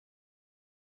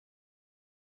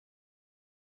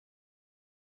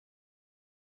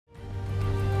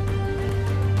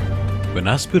when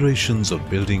aspirations of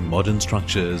building modern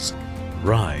structures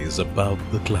rise above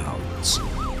the clouds,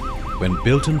 when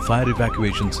built-in fire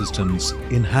evacuation systems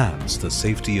enhance the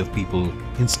safety of people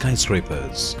in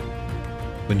skyscrapers,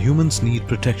 when humans need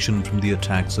protection from the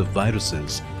attacks of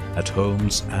viruses at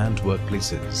homes and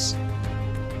workplaces.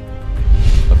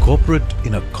 A corporate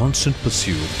in a constant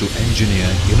pursuit to engineer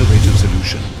innovative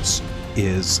solutions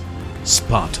is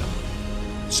Spartan.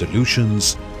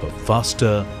 Solutions for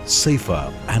faster,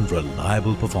 safer and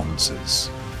reliable performances.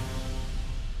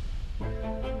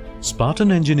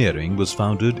 Spartan Engineering was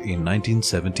founded in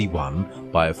 1971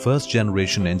 by a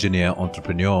first-generation engineer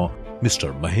entrepreneur,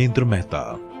 Mr. Mahendra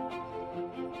Mehta.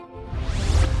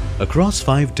 Across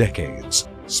 5 decades,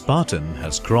 Spartan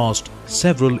has crossed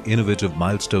several innovative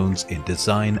milestones in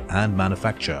design and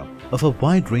manufacture of a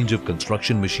wide range of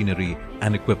construction machinery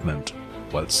and equipment,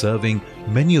 while serving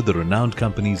many of the renowned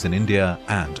companies in India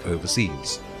and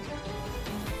overseas.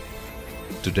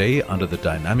 Today, under the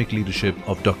dynamic leadership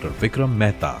of Dr. Vikram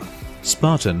Mehta,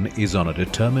 Spartan is on a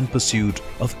determined pursuit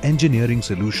of engineering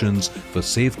solutions for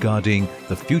safeguarding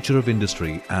the future of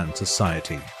industry and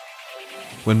society.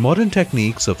 When modern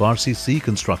techniques of RCC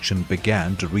construction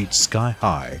began to reach sky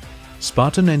high,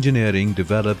 Spartan Engineering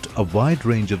developed a wide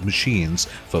range of machines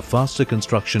for faster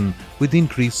construction with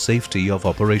increased safety of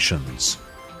operations.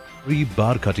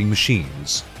 Rebar cutting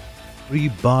machines,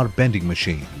 rebar bending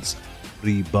machines,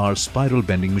 rebar spiral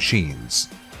bending machines,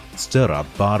 stirrup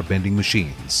bar bending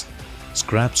machines,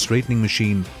 scrap straightening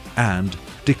machine and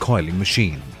decoiling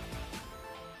machine.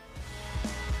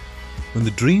 When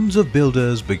the dreams of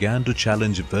builders began to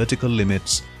challenge vertical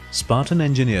limits, Spartan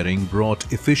Engineering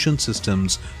brought efficient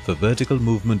systems for vertical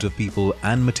movement of people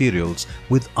and materials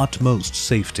with utmost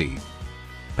safety.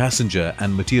 Passenger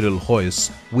and material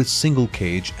hoists with single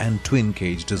cage and twin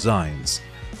cage designs.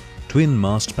 Twin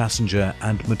mast passenger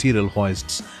and material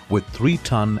hoists with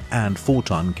 3-ton and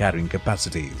 4-ton carrying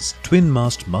capacities. Twin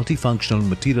mast multifunctional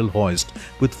material hoist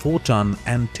with 4-ton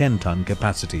and 10-ton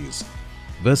capacities.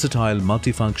 Versatile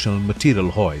multifunctional material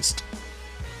hoist.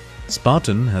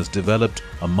 Spartan has developed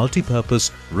a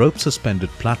multi-purpose rope-suspended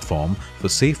platform for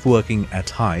safe working at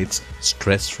heights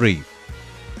stress-free.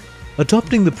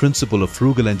 Adopting the principle of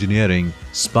frugal engineering,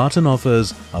 Spartan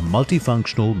offers a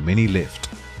multifunctional mini-lift.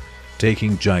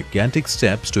 Taking gigantic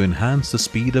steps to enhance the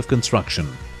speed of construction,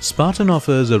 Spartan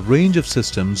offers a range of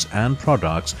systems and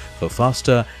products for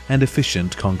faster and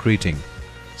efficient concreting.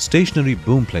 Stationary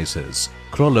boom placers,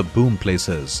 crawler boom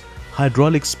placers,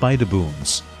 hydraulic spider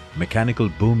booms, mechanical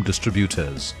boom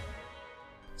distributors.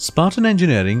 Spartan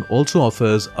Engineering also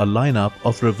offers a lineup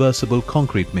of reversible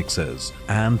concrete mixers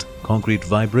and concrete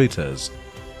vibrators.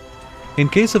 In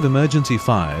case of emergency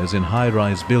fires in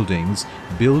high-rise buildings,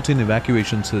 built-in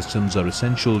evacuation systems are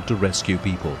essential to rescue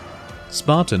people.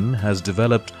 Spartan has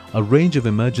developed a range of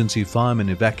emergency fireman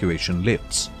evacuation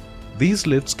lifts. These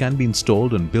lifts can be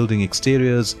installed on building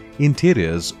exteriors,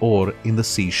 interiors or in the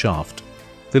sea shaft.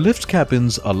 The lift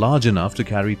cabins are large enough to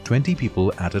carry 20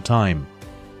 people at a time.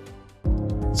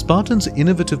 Spartan's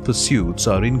innovative pursuits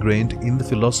are ingrained in the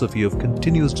philosophy of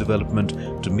continuous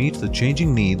development to meet the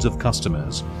changing needs of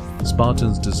customers.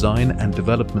 Spartan's Design and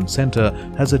Development Center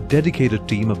has a dedicated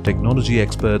team of technology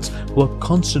experts who are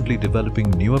constantly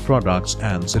developing newer products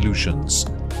and solutions.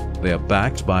 They are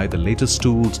backed by the latest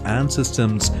tools and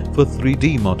systems for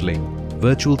 3D modeling,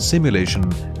 virtual simulation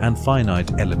and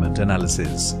finite element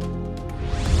analysis.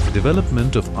 The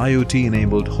development of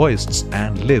IoT-enabled hoists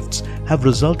and lifts have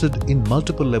resulted in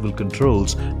multiple level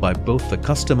controls by both the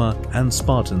customer and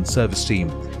Spartan service team,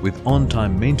 with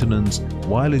on-time maintenance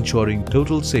while ensuring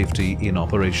total safety in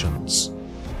operations.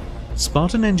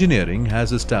 Spartan Engineering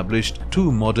has established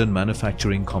 2 modern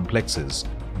manufacturing complexes,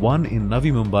 one in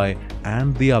Navi Mumbai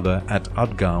and the other at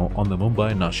Adgaon on the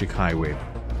Mumbai-Nashik highway.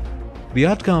 The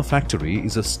Adgaon factory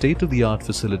is a state-of-the-art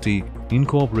facility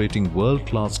incorporating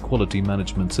world-class quality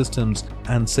management systems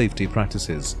and safety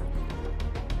practices.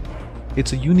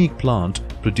 It's a unique plant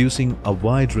producing a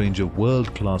wide range of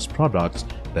world-class products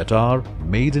that are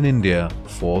made in India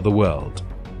for the world.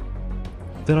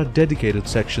 There are dedicated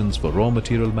sections for raw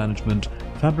material management,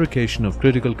 fabrication of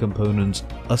critical components,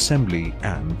 assembly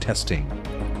and testing.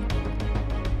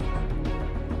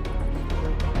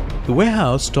 The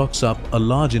warehouse stocks up a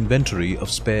large inventory of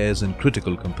spares and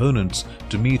critical components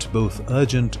to meet both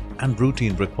urgent and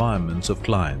routine requirements of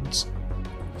clients.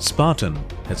 Spartan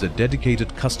has a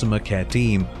dedicated customer care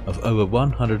team of over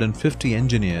 150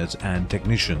 engineers and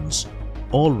technicians,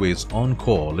 always on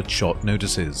call at short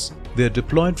notices. They are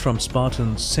deployed from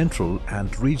Spartan's central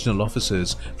and regional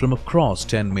offices from across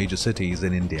 10 major cities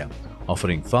in India,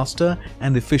 offering faster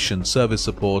and efficient service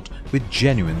support with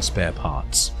genuine spare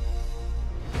parts.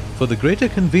 For the greater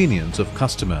convenience of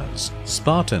customers,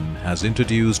 Spartan has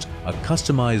introduced a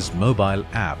customized mobile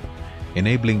app,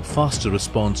 enabling faster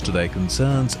response to their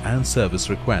concerns and service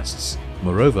requests.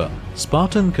 Moreover,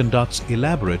 Spartan conducts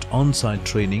elaborate on-site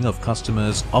training of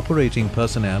customers' operating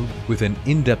personnel with an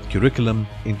in-depth curriculum,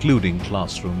 including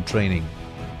classroom training.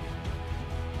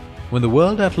 When the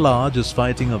world at large is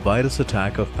fighting a virus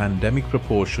attack of pandemic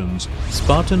proportions,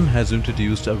 Spartan has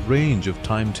introduced a range of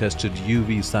time-tested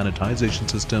UV sanitization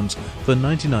systems for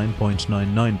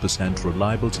 99.99%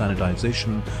 reliable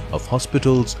sanitization of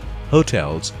hospitals,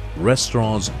 hotels,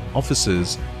 restaurants,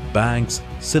 offices, banks,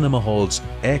 cinema halls,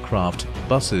 aircraft,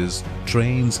 buses,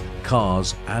 trains,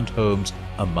 cars and homes,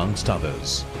 amongst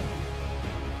others.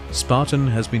 Spartan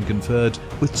has been conferred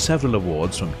with several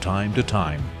awards from time to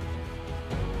time.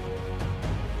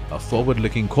 A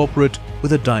forward-looking corporate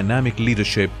with a dynamic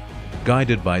leadership,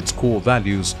 guided by its core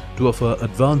values to offer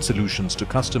advanced solutions to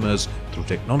customers through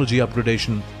technology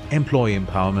upgradation, employee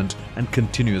empowerment and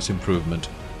continuous improvement,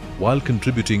 while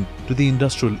contributing to the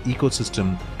industrial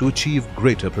ecosystem to achieve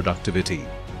greater productivity,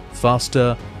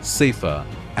 faster, safer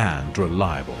and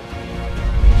reliable.